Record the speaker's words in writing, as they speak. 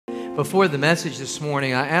Before the message this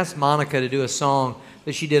morning, I asked Monica to do a song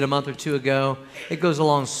that she did a month or two ago. It goes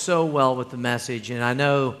along so well with the message, and I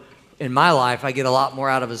know in my life I get a lot more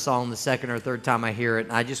out of a song the second or third time I hear it,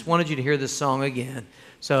 and I just wanted you to hear this song again.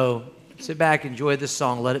 So sit back, enjoy this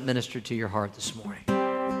song, let it minister to your heart this morning.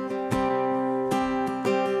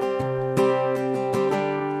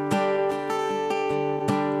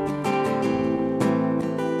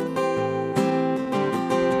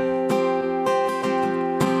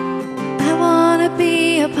 I wanna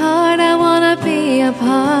be a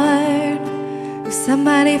part of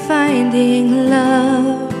somebody finding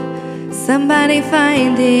love, somebody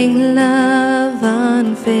finding love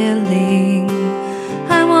unfailing.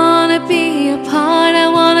 I wanna be a part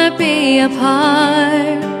of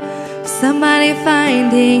somebody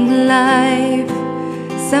finding life,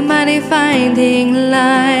 somebody finding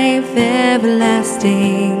life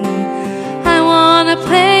everlasting. I wanna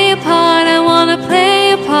play a part,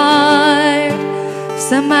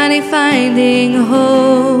 somebody finding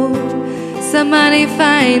hope, somebody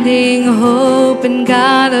finding hope in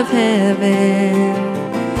God of heaven.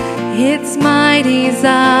 It's my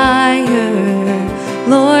desire,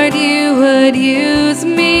 Lord, you would use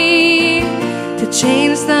me to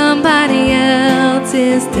change somebody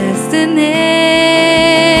else's destiny.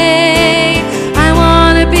 I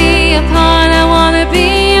wanna be a part of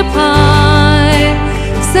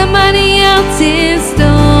somebody else's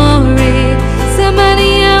story,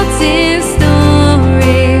 somebody else's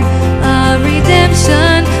story of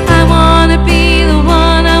redemption. I wanna be the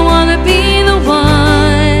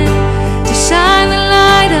one to shine the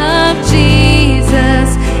light of Jesus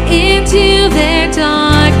into their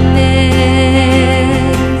darkness.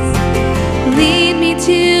 Lead me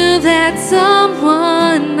to that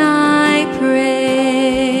someone, I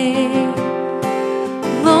pray.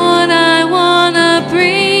 Lord, I wanna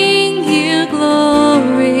bring you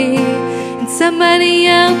glory in somebody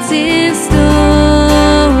else's story.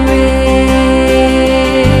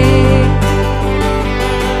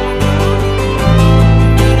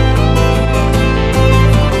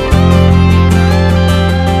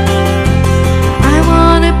 I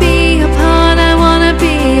wanna be a part of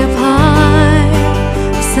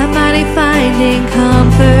somebody finding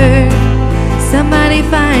comfort, somebody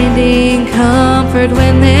finding comfort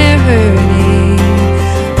when they're hurting.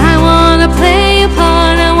 I wanna play a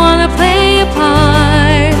part,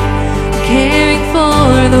 caring for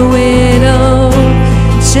the widow,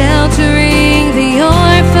 sheltering the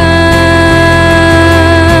orphan.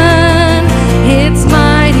 It's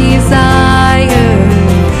my desire,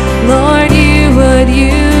 Lord, you would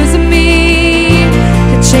use me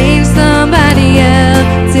to change somebody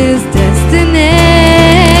else's destiny.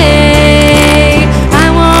 I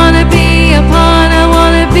wanna be a part of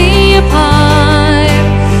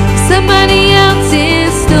somebody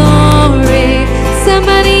else's story,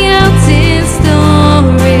 somebody else's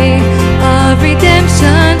story of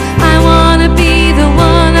redemption. I wanna be the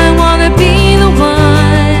one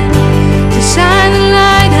to shine the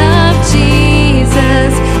light of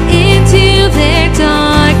Jesus into their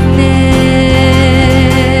darkness.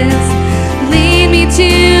 Lead me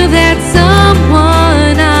to that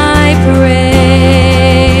someone, I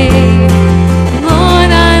pray.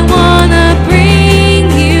 Lord, I wanna bring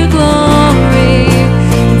you glory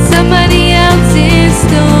in somebody else's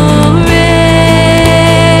story.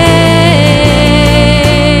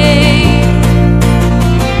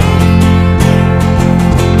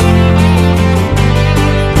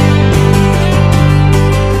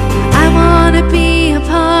 I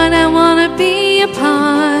wanna be a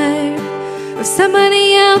part of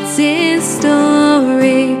somebody else's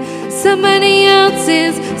story, somebody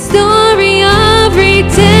else's story of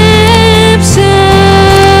redemption.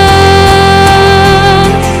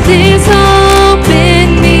 This hope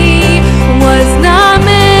in me was not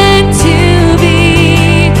meant to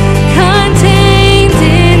be contained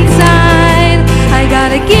inside. I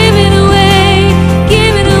gotta give it away,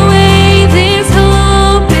 give it away. This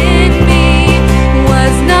hope in me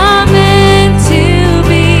was not meant to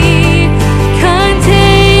be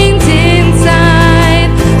contained inside.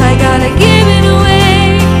 I gotta give it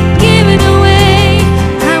away, give it away.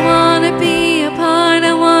 I wanna be a part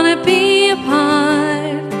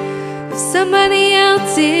of somebody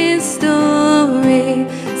else's story,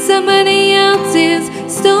 somebody else's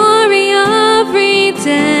story of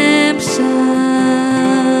redemption.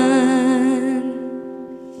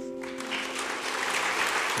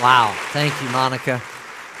 Wow. Thank you, Monica.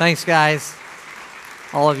 Thanks, guys.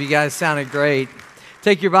 All of you guys sounded great.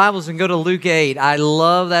 Take your Bibles and go to Luke 8. I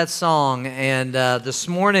love that song. And this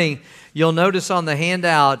morning, you'll notice on the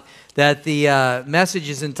handout that the message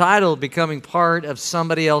is entitled Becoming Part of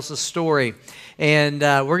Somebody Else's Story. And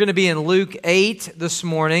we're going to be in Luke 8 this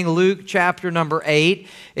morning, Luke chapter number 8.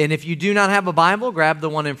 And if you do not have a Bible, grab the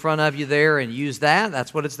one in front of you there and use that.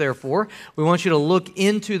 That's what it's there for. We want you to look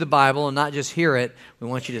into the Bible and not just hear it. We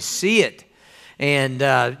want you to see it. And,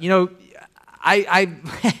 I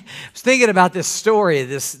was thinking about this story,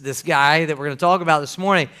 this guy that we're going to talk about this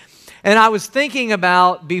morning. And I was thinking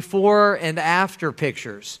about before and after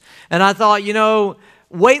pictures. And I thought,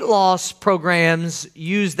 weight loss programs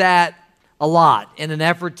use that a lot in an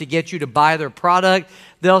effort to get you to buy their product.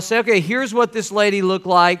 They'll say, okay, here's what this lady looked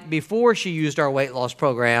like before she used our weight loss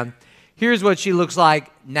program. Here's what she looks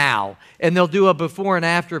like now. And they'll do a before and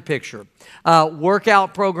after picture.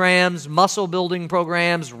 Workout programs, muscle building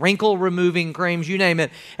programs, wrinkle removing creams, you name it.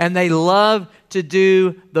 And they love to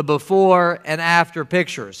do the before and after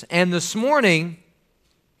pictures. And this morning,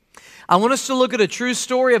 I want us to look at a true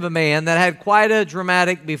story of a man that had quite a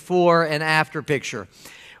dramatic before and after picture.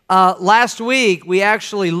 Last week, we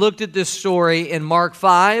actually looked at this story in Mark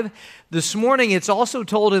 5. This morning, it's also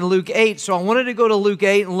told in Luke 8, so I wanted to go to Luke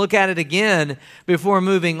 8 and look at it again before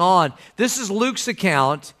moving on. This is Luke's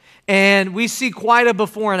account, and we see quite a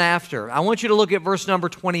before and after. I want you to look at verse number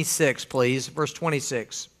 26, please, verse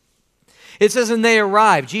 26. It says, and they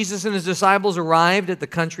arrived. Jesus and his disciples arrived at the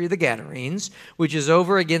country of the Gadarenes, which is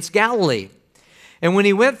over against Galilee. And when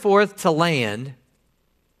he went forth to land,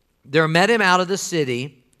 there met him out of the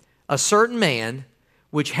city a certain man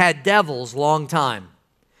which had devils long time,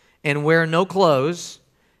 and wear no clothes,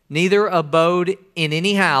 neither abode in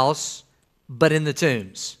any house, but in the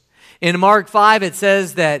tombs. In Mark 5, it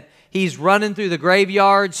says that he's running through the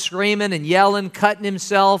graveyard, screaming and yelling, cutting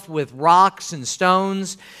himself with rocks and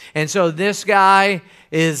stones. And so this guy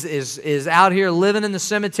is out here living in the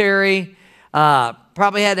cemetery,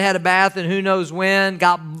 probably had a bath and who knows when,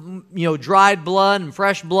 got dried blood and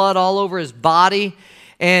fresh blood all over his body.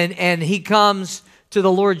 And he comes to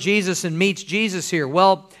the Lord Jesus and meets Jesus here.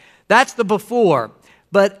 Well, that's the before.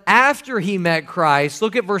 But after he met Christ,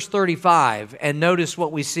 look at verse 35 and notice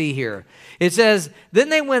what we see here. It says, then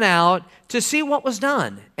they went out to see what was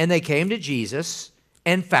done. And they came to Jesus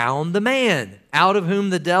and found the man out of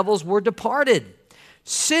whom the devils were departed,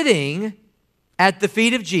 sitting at the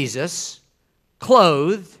feet of Jesus,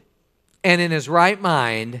 clothed and in his right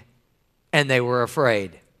mind, and they were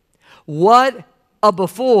afraid. What a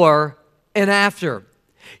before and after.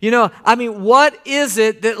 What is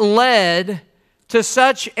it that led to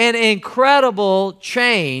such an incredible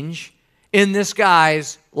change in this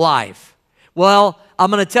guy's life? Well,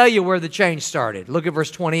 I'm going to tell you where the change started. Look at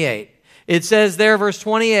verse 28. It says there, verse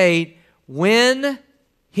 28, when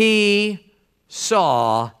he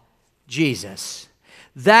saw Jesus.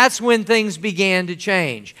 That's when things began to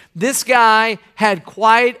change. This guy had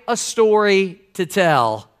quite a story to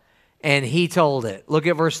tell, and he told it. Look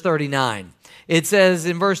at verse 39. It says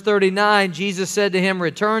in verse 39, Jesus said to him,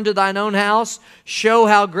 return to thine own house, show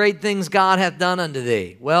how great things God hath done unto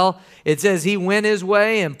thee. Well, it says he went his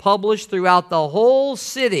way and published throughout the whole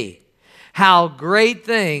city how great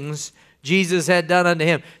things Jesus had done unto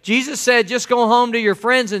him. Jesus said, just go home to your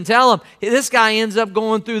friends and tell them. This guy ends up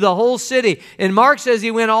going through the whole city. And Mark says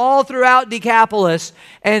he went all throughout Decapolis,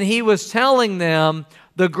 and he was telling them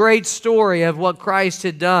the great story of what Christ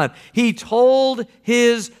had done. He told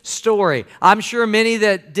his story. I'm sure many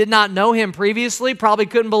that did not know him previously probably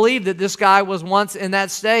couldn't believe that this guy was once in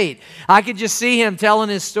that state. I could just see him telling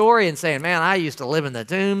his story and saying, man, I used to live in the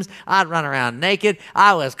tombs. I'd run around naked.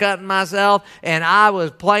 I was cutting myself, and I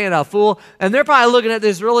was playing a fool. And they're probably looking at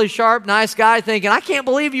this really sharp, nice guy thinking, I can't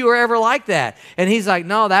believe you were ever like that. And he's like,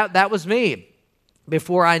 no, that was me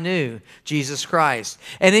before I knew Jesus Christ.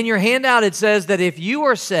 And in your handout, it says that if you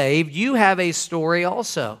are saved, you have a story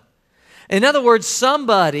also. In other words,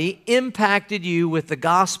 somebody impacted you with the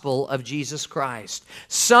gospel of Jesus Christ.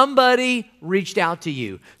 Somebody reached out to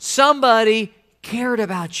you. Somebody cared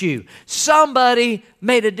about you. Somebody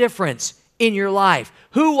made a difference in your life.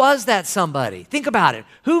 Who was that somebody? Think about it.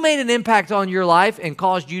 Who made an impact on your life and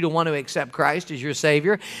caused you to want to accept Christ as your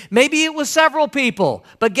Savior? Maybe it was several people,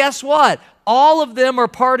 but guess what? All of them are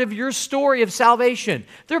part of your story of salvation.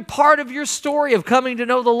 They're part of your story of coming to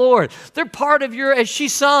know the Lord. They're part of your, as she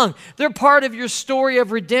sung, they're part of your story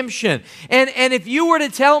of redemption. And if you were to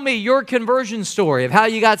tell me your conversion story of how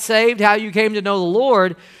you got saved, how you came to know the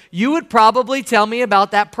Lord, you would probably tell me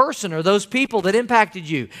about that person or those people that impacted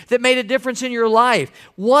you, that made a difference in your life.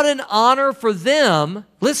 What an honor for them,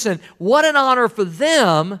 listen, what an honor for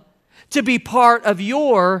them to be part of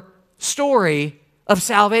your story of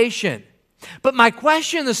salvation. But my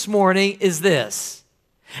question this morning is this.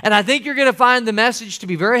 And I think you're going to find the message to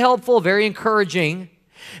be very helpful, very encouraging,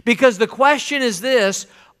 because the question is this: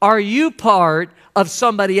 are you part of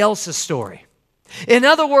somebody else's story? In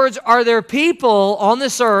other words, are there people on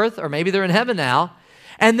this earth, or maybe they're in heaven now,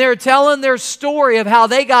 and they're telling their story of how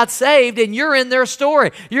they got saved, and you're in their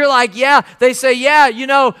story. You're like, yeah, they say, yeah, you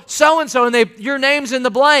know, so-and-so, and your name's in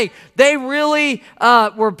the blank. They really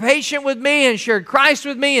were patient with me and shared Christ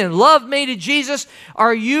with me and loved me to Jesus.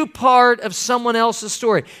 Are you part of someone else's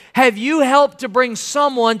story? Have you helped to bring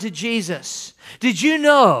someone to Jesus? Did you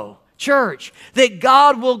know, church, that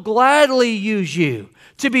God will gladly use you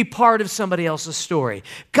to be part of somebody else's story?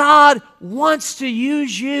 God wants to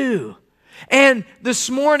use you. And this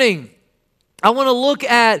morning, I want to look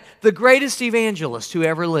at the greatest evangelist who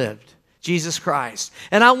ever lived, Jesus Christ.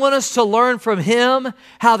 And I want us to learn from him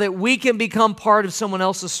how that we can become part of someone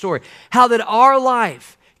else's story, how that our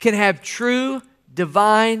life can have true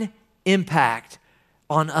divine impact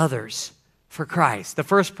on others for Christ. The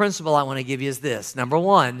first principle I want to give you is this. Number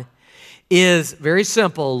one is very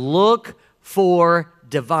simple: look for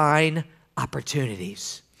divine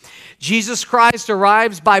opportunities. Jesus Christ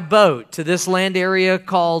arrives by boat to this land area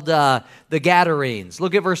called the Gadarenes.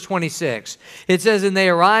 Look at verse 26. It says, and they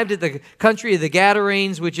arrived at the country of the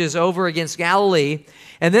Gadarenes, which is over against Galilee.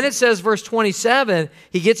 And then it says, verse 27,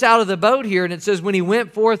 he gets out of the boat here, and it says, when he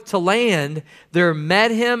went forth to land, there met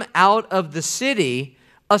him out of the city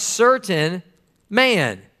a certain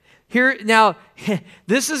man. Here, now,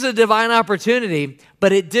 this is a divine opportunity,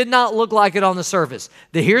 but it did not look like it on the surface.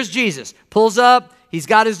 Here's Jesus, pulls up. He's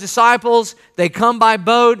got his disciples. They come by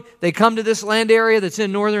boat. They come to this land area that's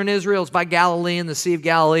in northern Israel. It's by Galilee and the Sea of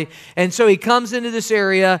Galilee. And so he comes into this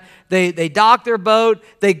area. They dock their boat.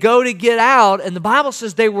 They go to get out. And the Bible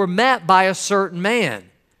says they were met by a certain man.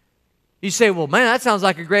 You say, well, man, that sounds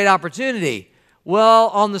like a great opportunity. Well,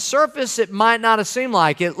 on the surface, it might not have seemed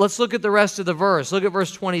like it. Let's look at the rest of the verse. Look at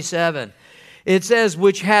verse 27. It says,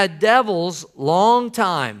 which had devils long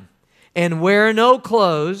time and wear no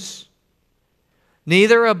clothes,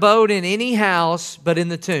 neither abode in any house, but in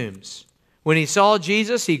the tombs. When he saw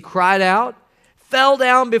Jesus, he cried out, fell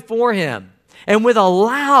down before him, and with a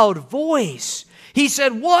loud voice, he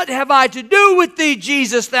said, what have I to do with thee,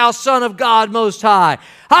 Jesus, thou Son of God Most High?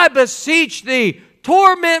 I beseech thee,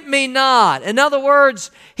 torment me not. In other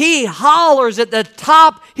words, he hollers at the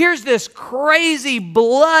top. Here's this crazy,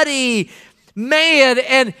 bloody man,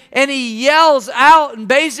 and he yells out and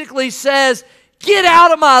basically says, get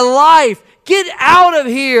out of my life. Get out of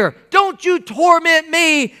here. Don't you torment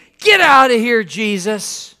me. Get out of here,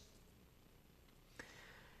 Jesus.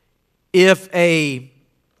 If a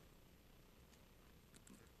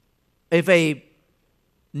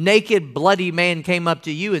naked, bloody man came up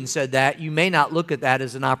to you and said that, you may not look at that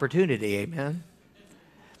as an opportunity. Amen?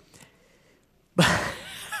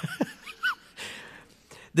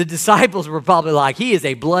 The disciples were probably like, he is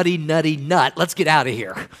a bloody, nutty nut. Let's get out of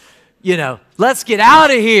here. You know, let's get out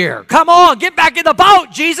of here. Come on, get back in the boat,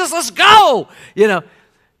 Jesus, let's go. You know,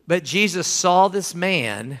 but Jesus saw this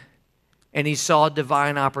man and he saw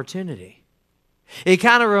divine opportunity. It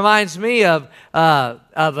kind of reminds me of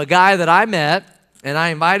a guy that I met, and I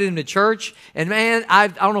invited him to church. And man, I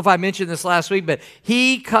don't know if I mentioned this last week, but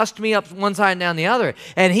he cussed me up one side and down the other.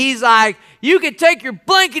 And he's like, you can take your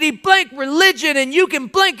blankety-blank religion and you can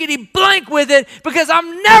blankety-blank with it because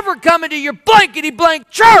I'm never coming to your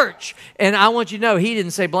blankety-blank church. And I want you to know, he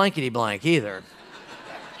didn't say blankety-blank either.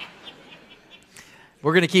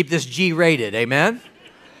 We're going to keep this G-rated, amen?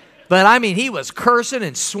 But I mean, he was cursing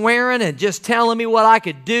and swearing and just telling me what I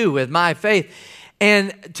could do with my faith.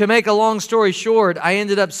 And to make a long story short, I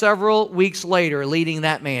ended up several weeks later leading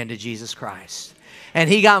that man to Jesus Christ. And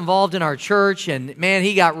he got involved in our church, and man,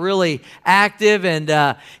 he got really active. And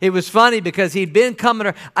it was funny because he'd been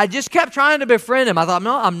coming. I just kept trying to befriend him. I thought,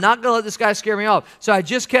 no, I'm not going to let this guy scare me off. So I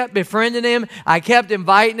just kept befriending him. I kept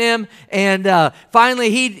inviting him. And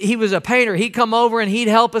finally, he was a painter. He'd come over and he'd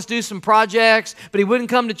help us do some projects, but he wouldn't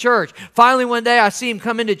come to church. Finally, one day, I see him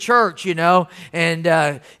come into church, you know,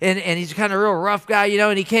 and he's kind of a real rough guy, you know,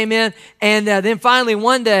 and he came in. And then finally,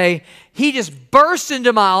 one day, he just burst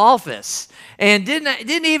into my office and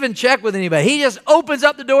didn't even check with anybody. He just opens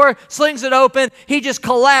up the door, slings it open. He just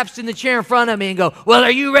collapsed in the chair in front of me and go, well,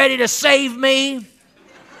 are you ready to save me?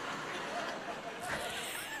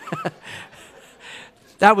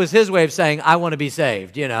 That was his way of saying, I want to be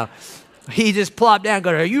saved, you know. He just plopped down and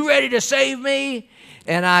go, are you ready to save me?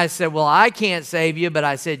 And I said, well, I can't save you, but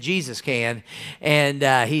I said, Jesus can.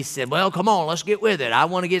 And he said, well, come on, let's get with it. I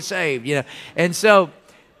want to get saved, you know. And so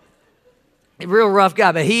real rough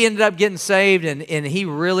guy, but he ended up getting saved, and he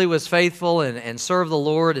really was faithful and served the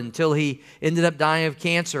Lord until he ended up dying of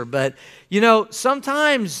cancer. But, you know,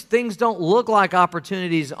 sometimes things don't look like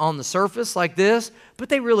opportunities on the surface like this, but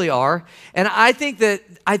they really are. And I think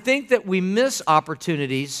that we miss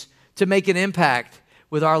opportunities to make an impact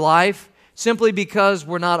with our life simply because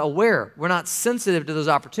we're not aware. We're not sensitive to those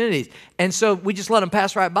opportunities. And so we just let them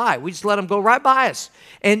pass right by. We just let them go right by us.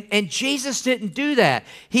 And Jesus didn't do that.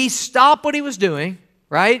 He stopped what he was doing,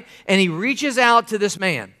 right? And he reaches out to this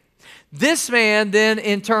man. This man then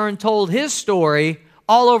in turn told his story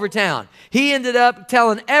all over town. He ended up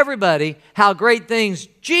telling everybody how great things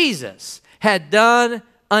Jesus had done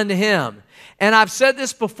unto him. And I've said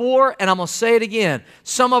this before, and I'm going to say it again.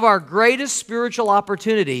 Some of our greatest spiritual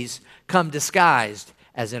opportunities come disguised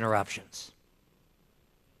as interruptions.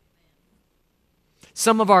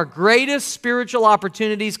 Some of our greatest spiritual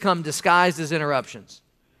opportunities come disguised as interruptions.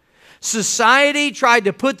 Society tried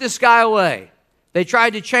to put this guy away. They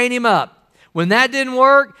tried to chain him up. When that didn't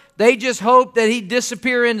work, they just hoped that he'd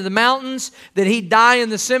disappear into the mountains, that he'd die in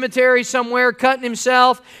the cemetery somewhere, cutting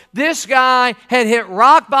himself. This guy had hit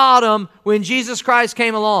rock bottom when Jesus Christ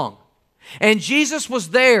came along. And Jesus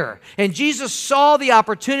was there, and Jesus saw the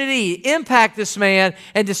opportunity to impact this man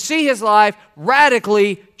and to see his life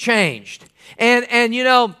radically changed. And you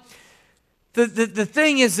know, the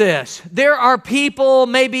thing is this. There are people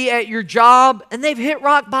maybe at your job, and they've hit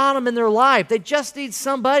rock bottom in their life. They just need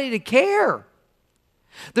somebody to care.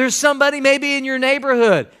 There's somebody maybe in your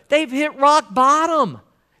neighborhood. They've hit rock bottom.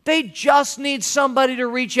 They just need somebody to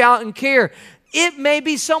reach out and care. It may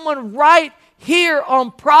be someone right here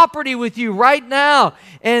on property with you right now,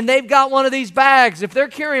 and they've got one of these bags. If they're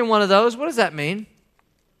carrying one of those, what does that mean?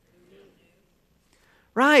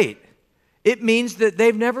 Right. It means that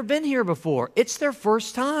they've never been here before. It's their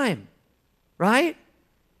first time, right?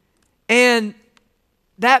 And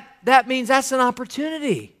that means that's an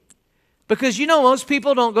opportunity. Because you know, most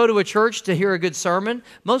people don't go to a church to hear a good sermon.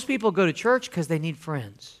 Most people go to church because they need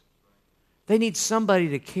friends. They need somebody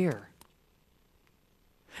to care.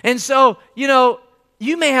 And so, you know,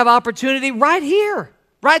 you may have opportunity right here,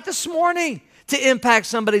 right this morning, to impact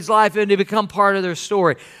somebody's life and to become part of their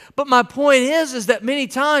story. But my point is that many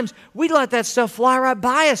times we let that stuff fly right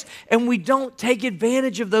by us and we don't take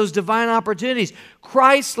advantage of those divine opportunities.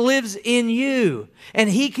 Christ lives in you and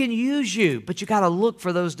he can use you, but you got to look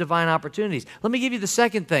for those divine opportunities. Let me give you the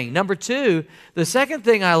second thing. Number two, the second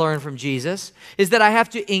thing I learned from Jesus is that I have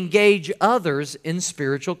to engage others in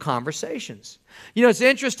spiritual conversations. You know, it's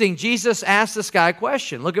interesting. Jesus asked this guy a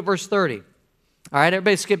question. Look at verse 30. All right,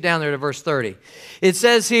 everybody skip down there to verse 30. It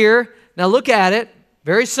says here, now look at it.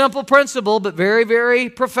 Very simple principle, but very, very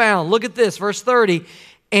profound. Look at this, verse 30.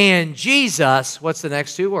 And Jesus, what's the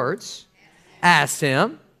next two words? Asked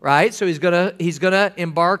him, right? So he's gonna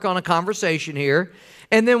embark on a conversation here.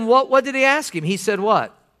 And then what did he ask him? He said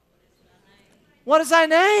what? What is thy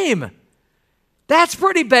name? That's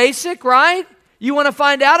pretty basic, right? You want to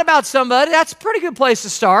find out about somebody, that's a pretty good place to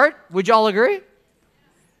start. Would y'all agree?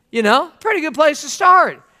 You know, pretty good place to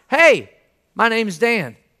start. Hey, my name's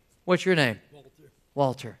Dan. What's your name?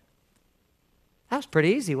 Walter. That was pretty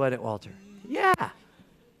easy, wasn't it, Walter? Yeah.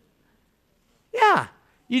 Yeah.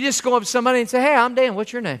 You just go up to somebody and say, hey, I'm Dan.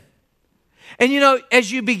 What's your name? And, you know,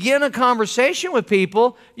 as you begin a conversation with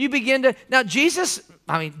people, you begin to... Now, Jesus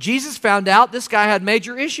found out this guy had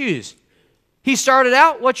major issues. He started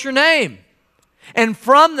out, what's your name? And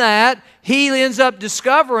from that, he ends up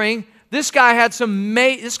discovering this guy had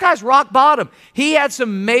this guy's rock bottom. He had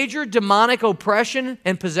some major demonic oppression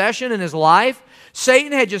and possession in his life.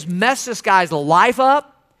 Satan had just messed this guy's life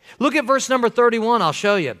up. Look at verse number 31. I'll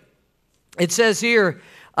show you. It says here,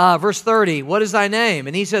 verse 30, what is thy name?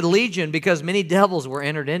 And he said, Legion, because many devils were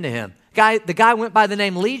entered into him. The guy went by the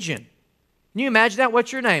name Legion. Can you imagine that?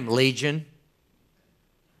 What's your name? Legion.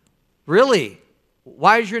 Really?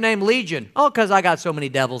 Why is your name Legion? Oh, because I got so many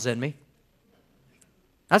devils in me.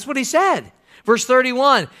 That's what he said. Verse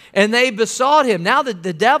 31, and they besought him. Now the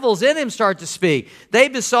devils in him start to speak. They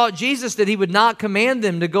besought Jesus that he would not command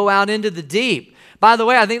them to go out into the deep. By the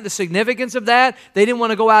way, I think the significance of that, they didn't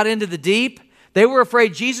want to go out into the deep. They were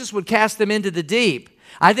afraid Jesus would cast them into the deep.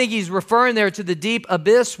 I think he's referring there to the deep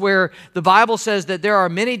abyss where the Bible says that there are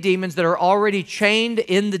many demons that are already chained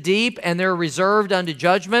in the deep and they're reserved unto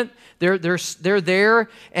judgment. They're there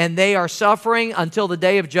and they are suffering until the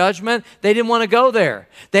day of judgment. They didn't want to go there.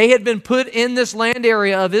 They had been put in this land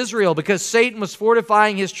area of Israel because Satan was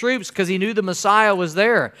fortifying his troops because he knew the Messiah was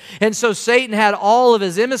there. And so Satan had all of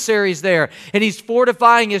his emissaries there, and he's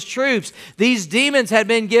fortifying his troops. These demons had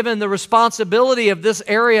been given the responsibility of this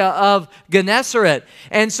area of Gennesaret.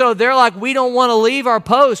 And so they're like, we don't want to leave our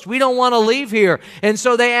post. We don't want to leave here. And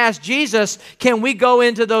so they asked Jesus, can we go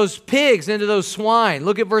into those pigs, into those swine?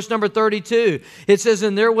 Look at verse number 32. It says,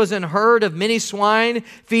 and there was an herd of many swine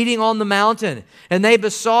feeding on the mountain, and they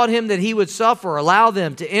besought him that he would suffer, allow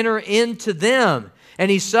them to enter into them. And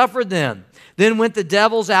he suffered them. Then went the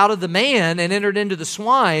devils out of the man and entered into the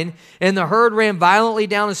swine, and the herd ran violently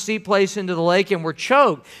down a steep place into the lake and were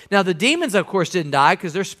choked. Now the demons, of course, didn't die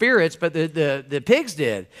because they're spirits, but the pigs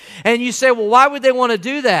did. And you say, well, why would they want to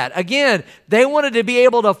do that? Again, they wanted to be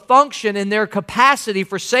able to function in their capacity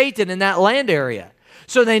for Satan in that land area.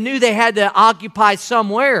 So they knew they had to occupy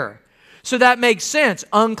somewhere. So that makes sense.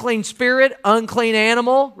 Unclean spirit, unclean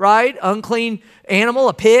animal, right? Unclean animal,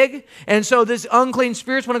 a pig. And so this unclean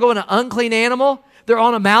spirits want to go in an unclean animal. They're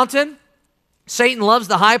on a mountain. Satan loves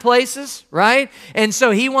the high places, right? And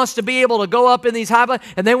so he wants to be able to go up in these high places,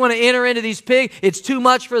 and they want to enter into these pigs. It's too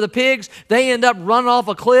much for the pigs. They end up running off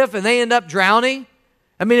a cliff, and they end up drowning.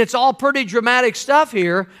 I mean, it's all pretty dramatic stuff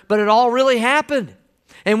here, but it all really happened.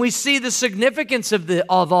 And we see the significance of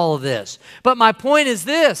all of this. But my point is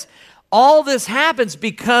this. All this happens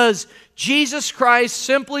because Jesus Christ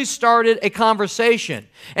simply started a conversation.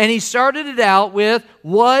 And he started it out with,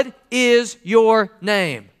 what is your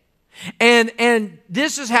name? And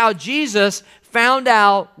this is how Jesus found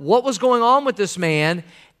out what was going on with this man,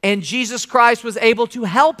 and Jesus Christ was able to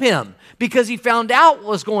help him because he found out what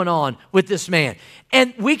was going on with this man.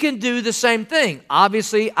 And we can do the same thing.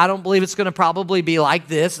 Obviously, I don't believe it's going to probably be like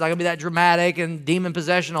this. It's not going to be that dramatic and demon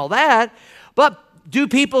possession, all that. But do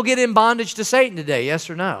people get in bondage to Satan today? Yes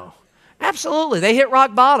or no? Absolutely. They hit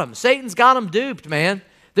rock bottom. Satan's got them duped, man.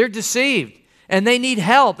 They're deceived. And they need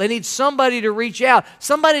help. They need somebody to reach out.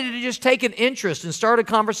 Somebody to just take an interest and start a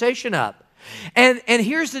conversation up. And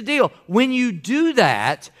here's the deal. When you do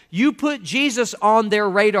that, you put Jesus on their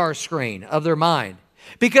radar screen of their mind.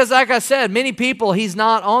 Because like I said, many people, he's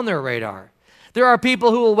not on their radar. There are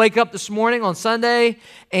people who will wake up this morning on Sunday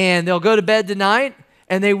and they'll go to bed tonight,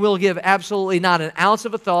 and they will give absolutely not an ounce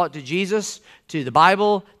of a thought to Jesus, to the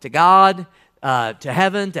Bible, to God, to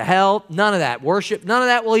heaven, to hell, none of that. Worship, none of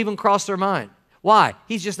that will even cross their mind. Why?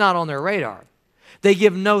 He's just not on their radar. They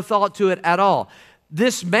give no thought to it at all.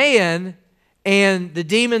 This man and the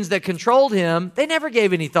demons that controlled him, they never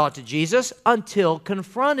gave any thought to Jesus until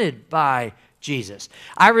confronted by Jesus.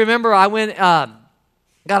 I remember I went, got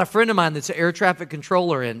a friend of mine that's an air traffic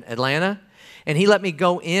controller in Atlanta, and he let me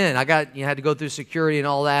go in. I had to go through security and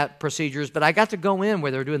all that procedures, but I got to go in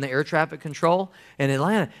where they were doing the air traffic control in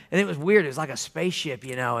Atlanta. And it was weird. It was like a spaceship,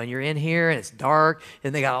 and you're in here and it's dark,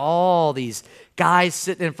 and they got all these guys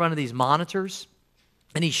sitting in front of these monitors,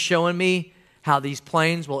 and he's showing me how these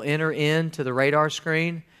planes will enter into the radar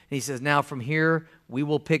screen. And he says, now from here, we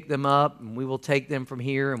will pick them up, and we will take them from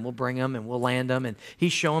here, and we'll bring them, and we'll land them. And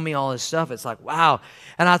he's showing me all this stuff. It's like, wow.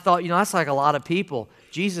 And I thought, that's like a lot of people.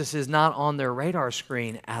 Jesus is not on their radar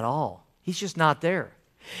screen at all. He's just not there.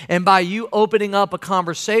 And by you opening up a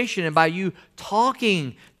conversation and by you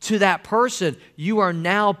talking to that person, you are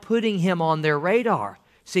now putting him on their radar.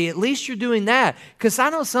 See, at least you're doing that. Because I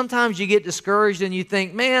know sometimes you get discouraged and you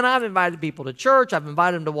think, man, I've invited people to church. I've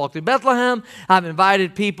invited them to walk through Bethlehem. I've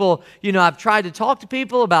invited people, I've tried to talk to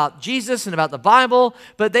people about Jesus and about the Bible,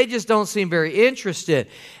 but they just don't seem very interested.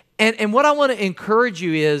 And what I want to encourage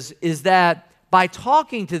you is that by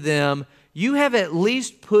talking to them, you have at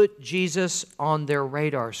least put Jesus on their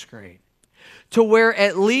radar screen, to where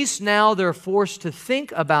at least now they're forced to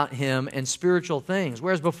think about him and spiritual things,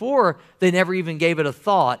 whereas before they never even gave it a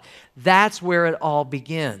thought. That's where it all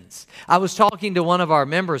begins. I was talking to one of our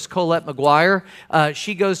members, Colette McGuire.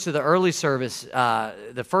 She goes to the early service,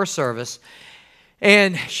 the first service,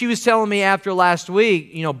 and she was telling me after last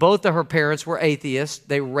week, both of her parents were atheists.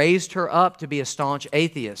 They raised her up to be a staunch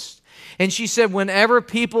atheist. And she said, whenever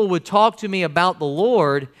people would talk to me about the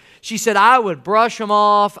Lord, she said, I would brush them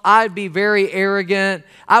off. I'd be very arrogant.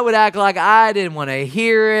 I would act like I didn't want to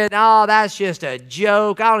hear it. Oh, that's just a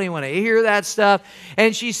joke. I don't even want to hear that stuff.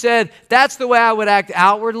 And she said, that's the way I would act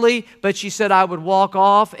outwardly. But she said, I would walk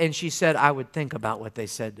off, and she said, I would think about what they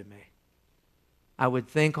said to me. I would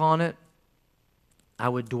think on it. I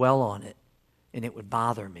would dwell on it, and it would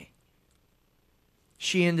bother me.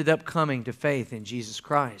 She ended up coming to faith in Jesus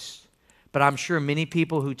Christ. But I'm sure many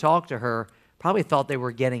people who talked to her probably thought they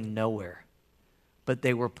were getting nowhere. but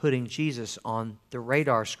they were putting Jesus on the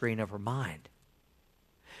radar screen of her mind.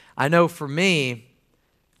 I know for me,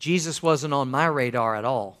 Jesus wasn't on my radar at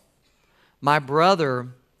all. My brother,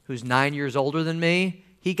 who's 9 years older than me,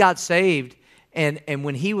 he got saved, and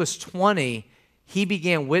when he was 20, he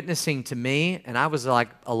began witnessing to me, and I was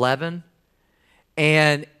like 11,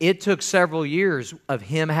 and it took several years of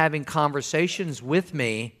him having conversations with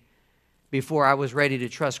me before I was ready to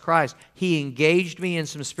trust Christ. He engaged me in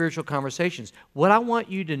some spiritual conversations. What I want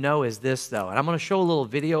you to know is this, though, and I'm going to show a little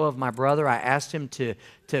video of my brother. I asked him to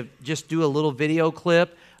just do a little video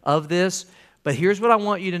clip of this, but here's what I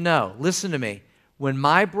want you to know. Listen to me. When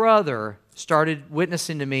my brother started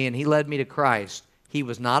witnessing to me and he led me to Christ, he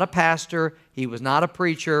was not a pastor. He was not a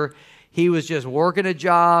preacher. He was just working a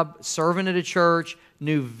job, serving at a church,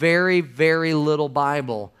 knew very, very little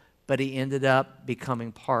Bible, but he ended up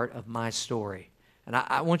becoming part of my story. And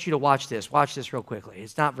I want you to watch this. Watch this real quickly.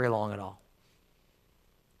 It's not very long at all.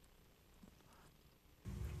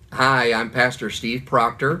 Hi, I'm Pastor Steve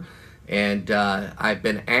Proctor, and I've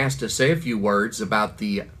been asked to say a few words about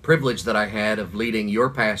the privilege that I had of leading your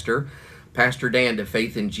pastor, Pastor Dan, to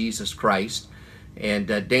faith in Jesus Christ. And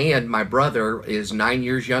Dan, my brother, is 9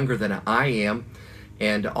 years younger than I am,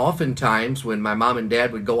 and oftentimes when my mom and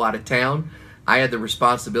dad would go out of town, I had the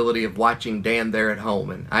responsibility of watching Dan there at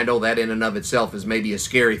home. And I know that in and of itself is maybe a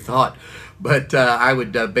scary thought, but I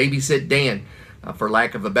would babysit Dan, for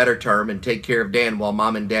lack of a better term, and take care of Dan while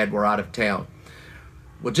mom and dad were out of town.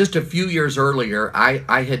 Well, just a few years earlier,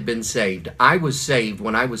 I had been saved. I was saved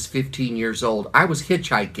when I was 15 years old. I was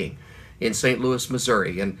hitchhiking in St. Louis,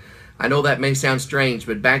 Missouri. And I know that may sound strange,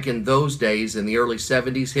 but back in those days, in the early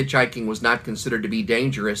 70s, hitchhiking was not considered to be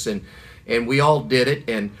dangerous, and we all did it.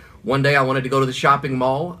 And one day I wanted to go to the shopping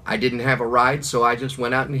mall. I didn't have a ride, so I just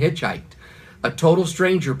went out and hitchhiked. A total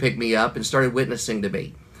stranger picked me up and started witnessing to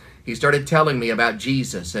me. He started telling me about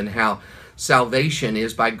Jesus and how salvation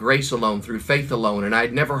is by grace alone, through faith alone, and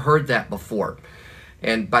I'd never heard that before.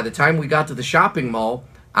 And by the time we got to the shopping mall,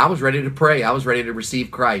 I was ready to pray. I was ready to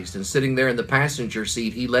receive Christ. And sitting there in the passenger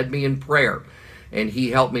seat, he led me in prayer, and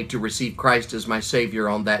he helped me to receive Christ as my Savior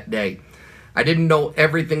on that day. I didn't know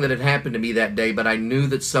everything that had happened to me that day, but I knew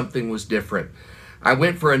that something was different. I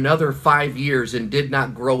went for another 5 years and did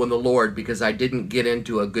not grow in the Lord because I didn't get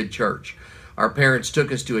into a good church. Our parents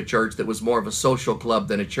took us to a church that was more of a social club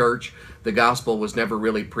than a church. The gospel was never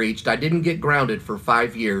really preached. I didn't get grounded for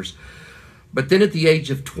 5 years. But then at the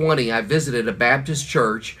age of 20, I visited a Baptist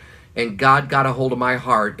church, and God got a hold of my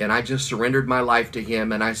heart, and I just surrendered my life to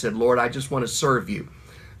Him, and I said, Lord, I just want to serve You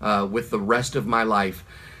with the rest of my life.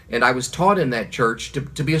 And I was taught in that church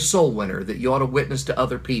to be a soul winner, that you ought to witness to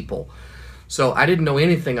other people. So I didn't know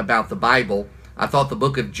anything about the Bible. I thought the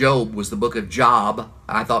book of Job was the book of Job.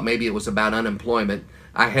 I thought maybe it was about unemployment.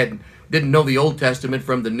 I didn't know the Old Testament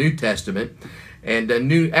from the New Testament, and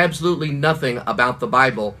knew absolutely nothing about the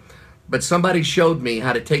Bible. But somebody showed me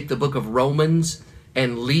how to take the book of Romans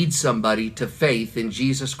and lead somebody to faith in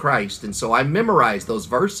Jesus Christ. And so I memorized those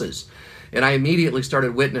verses. And I immediately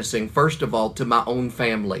started witnessing, first of all, to my own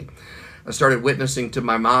family. I started witnessing to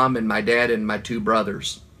my mom and my dad and my 2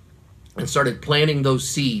 brothers, and started planting those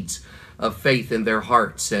seeds of faith in their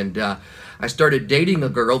hearts. And I started dating a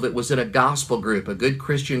girl that was in a gospel group, a good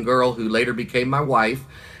Christian girl who later became my wife,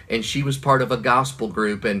 and she was part of a gospel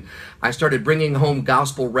group. And I started bringing home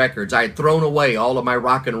gospel records. I had thrown away all of my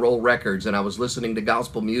rock and roll records, and I was listening to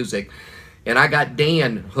gospel music. And I got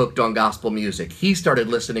Dan hooked on gospel music. He started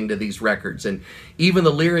listening to these records, and even the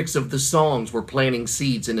lyrics of the songs were planting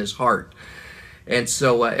seeds in his heart. And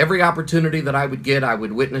so every opportunity that I would get, I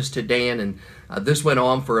would witness to Dan, and this went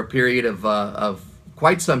on for a period of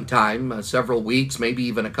quite some time, several weeks, maybe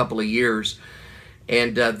even a couple of years.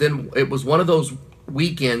 And then it was one of those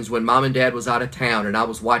weekends when Mom and Dad was out of town, and I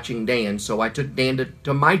was watching Dan, so I took Dan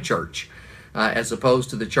to my church, as opposed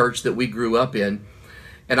to the church that we grew up in.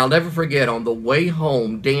 And I'll never forget, on the way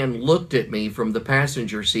home, Dan looked at me from the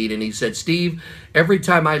passenger seat and he said, Steve, every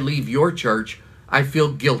time I leave your church, I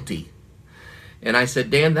feel guilty. And I said,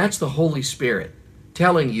 Dan, that's the Holy Spirit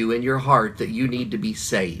telling you in your heart that you need to be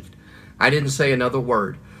saved. I didn't say another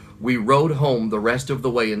word. We rode home the rest of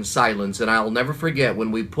the way in silence, and I'll never forget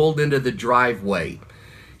when we pulled into the driveway,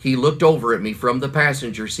 he looked over at me from the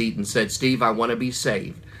passenger seat and said, Steve, I want to be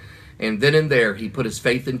saved. And then and there, he put his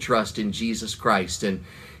faith and trust in Jesus Christ. And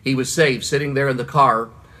he was saved sitting there in the car,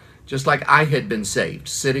 just like I had been saved,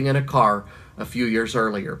 sitting in a car a few years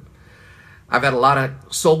earlier. I've had a lot of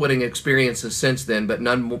soul-winning experiences since then, but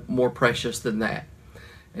none more precious than that.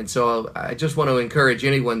 And so I just want to encourage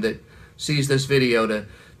anyone that sees this video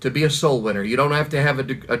to be a soul winner. You don't have to have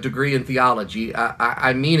a degree in theology.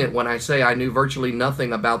 I mean it when I say I knew virtually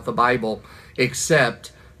nothing about the Bible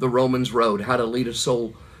except the Romans Road, how to lead a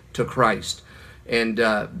soul to Christ. And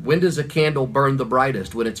when does a candle burn the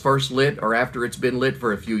brightest? When it's first lit or after it's been lit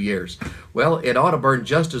for a few years? Well, it ought to burn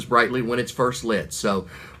just as brightly when it's first lit. So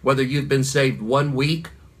whether you've been saved 1 week,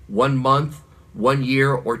 1 month, 1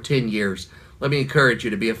 year, or 10 years, let me encourage you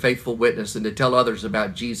to be a faithful witness and to tell others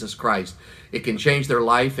about Jesus Christ. It can change their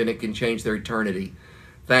life and it can change their eternity.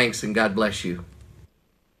 Thanks, and God bless you.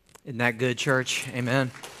 Isn't that good, church?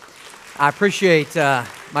 Amen. I appreciate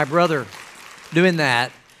my brother doing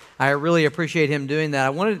that. I really appreciate him doing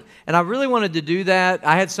that. I really wanted to do that.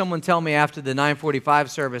 I had someone tell me after the 9:45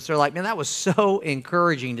 service, they're like, man, that was so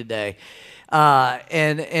encouraging today.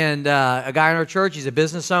 And a guy in our church, he's a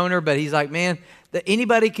business owner, but he's like, man, that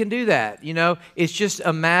anybody can do that. You know, it's just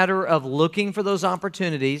a matter of looking for those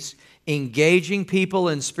opportunities, engaging people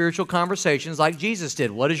in spiritual conversations like Jesus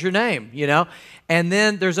did. What is your name? You know, and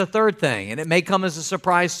then there's a third thing, and it may come as a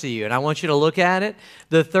surprise to you, and I want you to look at it.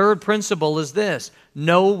 The third principle is this: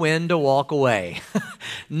 know when to walk away.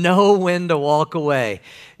 Know when to walk away.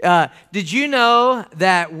 Did you know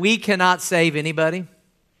that we cannot save anybody?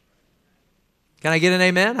 Can I get an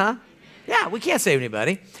amen, huh? Yeah, we can't save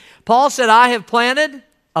anybody. Paul said, I have planted,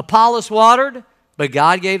 Apollos watered, but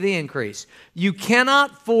God gave the increase. You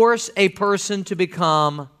cannot force a person to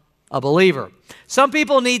become a believer. Some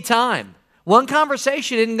people need time. One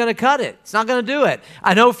conversation isn't going to cut it. It's not going to do it.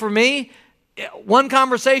 I know for me, one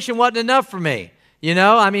conversation wasn't enough for me. You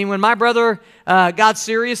know, I mean, when my brother got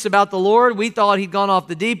serious about the Lord, we thought he'd gone off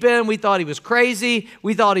the deep end. We thought he was crazy.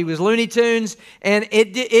 We thought he was Looney Tunes. And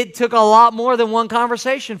it took a lot more than one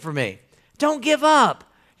conversation for me. Don't give up.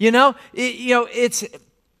 You know, it's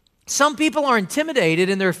some people are intimidated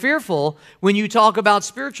and they're fearful when you talk about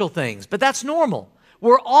spiritual things, but that's normal.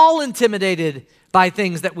 We're all intimidated by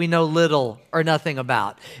things that we know little or nothing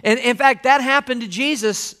about. And in fact, that happened to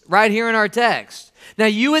Jesus right here in our text. Now,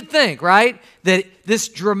 you would think, right, that this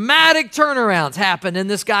dramatic turnaround's happened in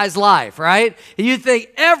this guy's life, right? You'd think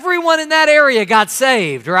everyone in that area got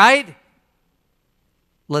saved, right?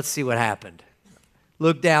 Let's see what happened.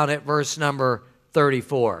 Look down at verse number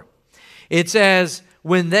 34. It says,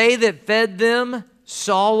 when they that fed them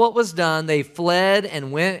saw what was done, they fled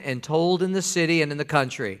and went and told in the city and in the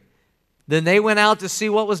country. Then they went out to see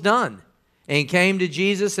what was done, and came to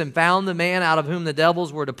Jesus and found the man out of whom the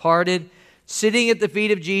devils were departed, sitting at the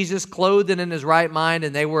feet of Jesus, clothed and in his right mind,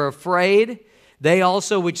 and they were afraid. They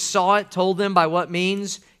also which saw it told them by what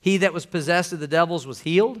means he that was possessed of the devils was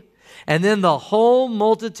healed. And then the whole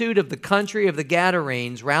multitude of the country of the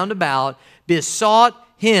Gadarenes round about besought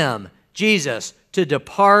him, Jesus, to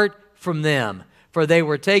depart from them. For they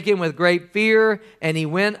were taken with great fear, and he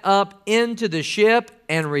went up into the ship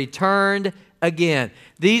and returned again.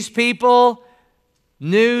 These people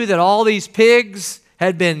knew that all these pigs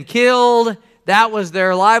had been killed. That was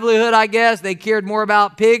their livelihood, I guess. They cared more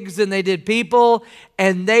about pigs than they did people,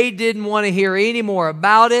 and they didn't want to hear any more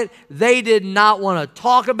about it. They did not want to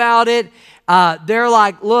talk about it. They're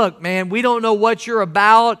like, look, man, we don't know what you're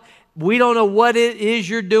about. We don't know what it is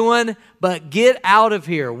you're doing, but get out of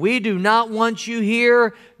here. We do not want you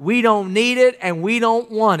here. We don't need it, and we don't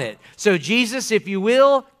want it. So Jesus, if you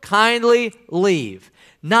will, kindly leave.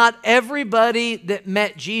 Not everybody that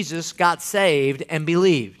met Jesus got saved and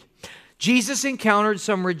believed. Jesus encountered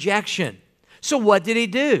some rejection. So what did he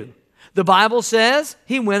do? The Bible says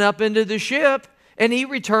he went up into the ship and he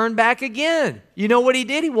returned back again. You know what he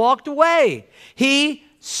did? He walked away. He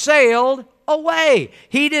sailed away.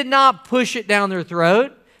 He did not push it down their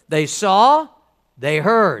throat. They saw, they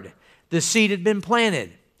heard. The seed had been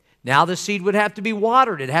planted. Now the seed would have to be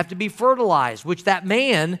watered. It'd have to be fertilized, which that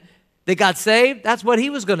man that got saved, that's what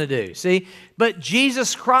he was going to do. See? But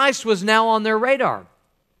Jesus Christ was now on their radar.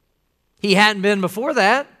 He hadn't been before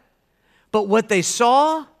that. But what they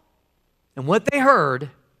saw and what they heard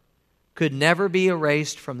could never be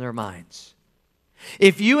erased from their minds.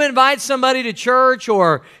 If you invite somebody to church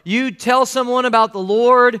or you tell someone about the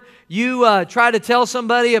Lord, you try to tell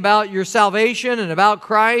somebody about your salvation and about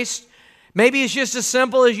Christ, maybe it's just as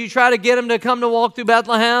simple as you try to get them to come to walk through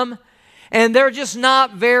Bethlehem, and they're just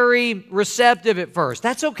not very receptive at first.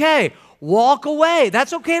 That's okay. Walk away.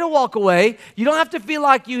 That's okay to walk away. You don't have to feel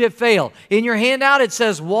like you have failed. In your handout, it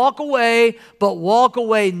says walk away, but walk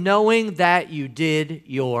away knowing that you did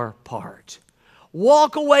your part.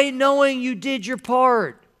 Walk away knowing you did your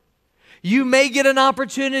part. You may get an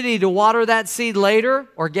opportunity to water that seed later,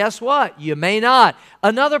 or guess what? You may not.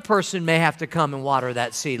 Another person may have to come and water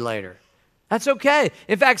that seed later. That's okay.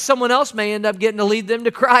 In fact, someone else may end up getting to lead them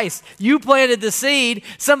to Christ. You planted the seed,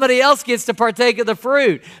 somebody else gets to partake of the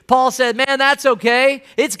fruit. Paul said, man, that's okay.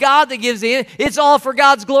 It's God that gives the, it's all for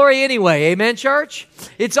God's glory anyway. Amen, church?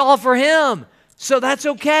 It's all for Him. So that's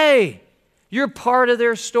okay. You're part of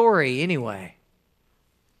their story anyway.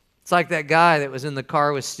 It's like that guy that was in the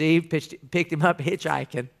car with Steve, picked him up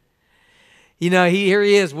hitchhiking. You know, here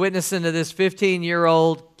he is witnessing to this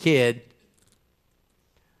 15-year-old kid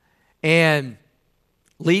and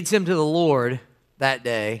leads him to the Lord that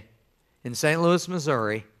day in St. Louis,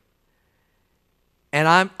 Missouri. And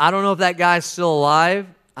I don't know if that guy's still alive.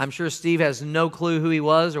 I'm sure Steve has no clue who he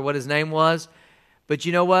was or what his name was. But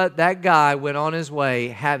you know what? That guy went on his way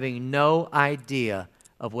having no idea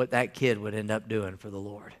of what that kid would end up doing for the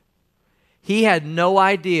Lord. He had no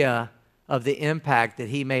idea of the impact that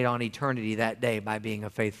he made on eternity that day by being a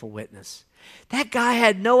faithful witness. That guy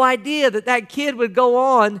had no idea that that kid would go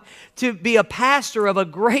on to be a pastor of a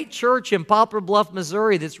great church in Poplar Bluff,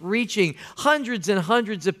 Missouri that's reaching hundreds and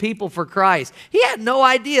hundreds of people for Christ. He had no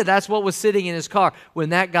idea that's what was sitting in his car when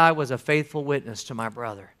that guy was a faithful witness to my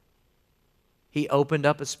brother. He opened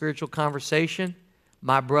up a spiritual conversation.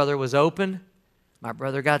 My brother was open. My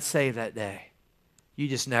brother got saved that day. You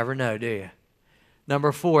just never know, do you?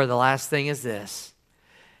 Number 4, the last thing is this.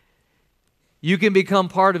 You can become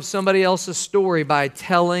part of somebody else's story by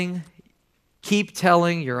keep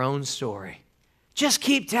telling your own story. Just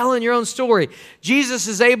keep telling your own story. Jesus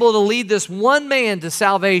is able to lead this one man to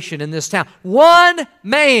salvation in this town. One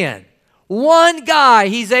man, one guy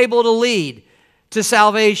he's able to lead to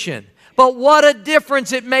salvation. But what a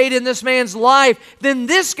difference it made in this man's life. Then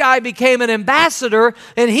this guy became an ambassador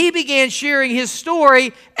and he began sharing his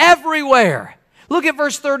story everywhere. Look at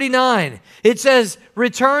verse 39. It says,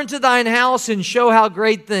 return to thine house and show how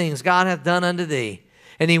great things God hath done unto thee.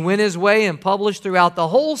 And he went his way and published throughout the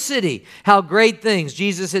whole city how great things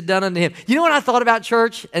Jesus had done unto him. You know what I thought about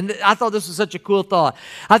church? And I thought this was such a cool thought.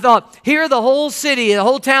 I thought, here the whole city, the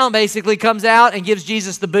whole town basically comes out and gives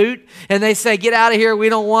Jesus the boot. And they say, get out of here. We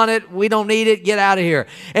don't want it. We don't need it. Get out of here.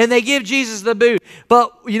 And they give Jesus the boot.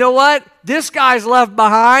 But you know what? This guy's left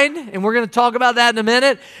behind, and we're going to talk about that in a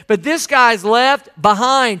minute. But this guy's left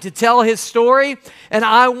behind to tell his story. And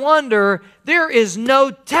I wonder, there is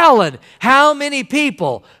no telling how many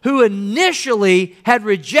people who initially had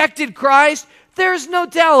rejected Christ, there's no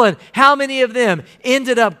telling how many of them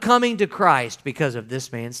ended up coming to Christ because of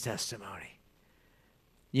this man's testimony.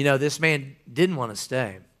 You know, this man didn't want to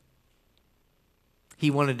stay.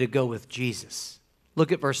 He wanted to go with Jesus.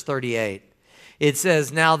 Look at verse 38. It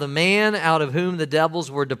says, now the man out of whom the devils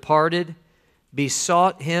were departed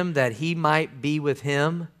besought him that he might be with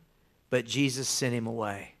him, but Jesus sent him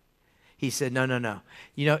away. He said, no.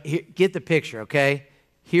 You know, get the picture, okay?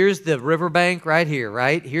 Here's the riverbank right here,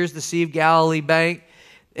 right? Here's the Sea of Galilee bank,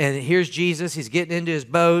 and here's Jesus. He's getting into his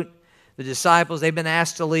boat. The disciples, they've been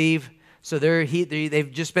asked to leave, so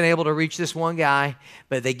they've just been able to reach this one guy,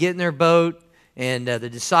 but they get in their boat, and the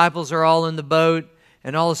disciples are all in the boat.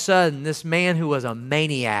 And all of a sudden, this man who was a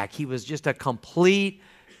maniac, he was just a complete,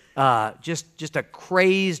 just a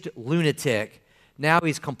crazed lunatic. Now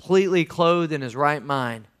he's completely clothed in his right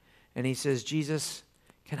mind. And he says, Jesus,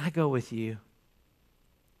 can I go with you?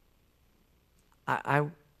 I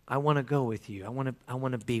want to go with you. I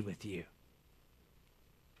want to be with you.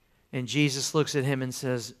 And Jesus looks at him and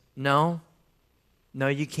says, no,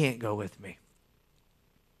 you can't go with me.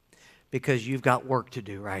 Because you've got work to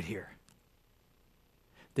do right here.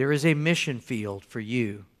 There is a mission field for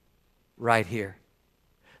you right here.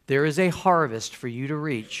 There is a harvest for you to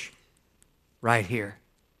reach right here.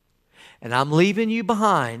 And I'm leaving you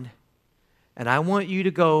behind, and I want you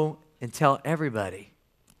to go and tell everybody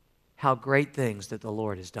how great things that the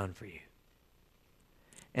Lord has done for you.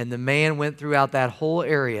 And the man went throughout that whole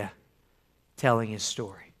area telling his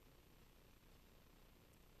story.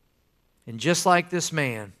 And just like this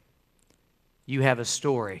man, you have a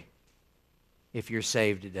story if you're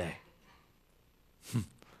saved today.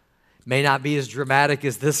 May not be as dramatic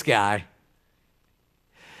as this guy.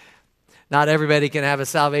 Not everybody can have a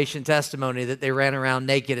salvation testimony that they ran around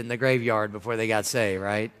naked in the graveyard before they got saved,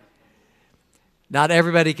 right? Not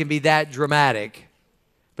everybody can be that dramatic.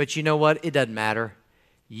 But you know what? It doesn't matter.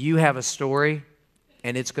 You have a story,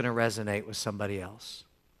 and it's going to resonate with somebody else.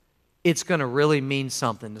 It's going to really mean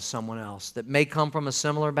something to someone else that may come from a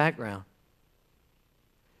similar background.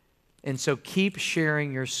 And so keep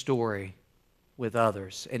sharing your story with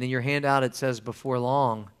others. And in your handout it says, before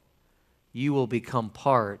long, you will become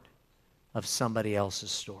part of somebody else's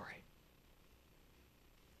story.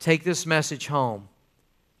 Take this message home.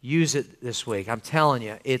 Use it this week. I'm telling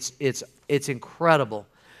you, it's incredible.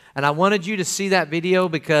 And I wanted you to see that video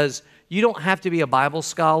because you don't have to be a Bible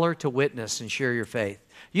scholar to witness and share your faith.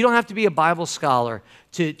 You don't have to be a Bible scholar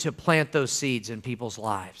to plant those seeds in people's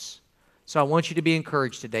lives. So I want you to be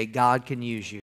encouraged today. God can use you.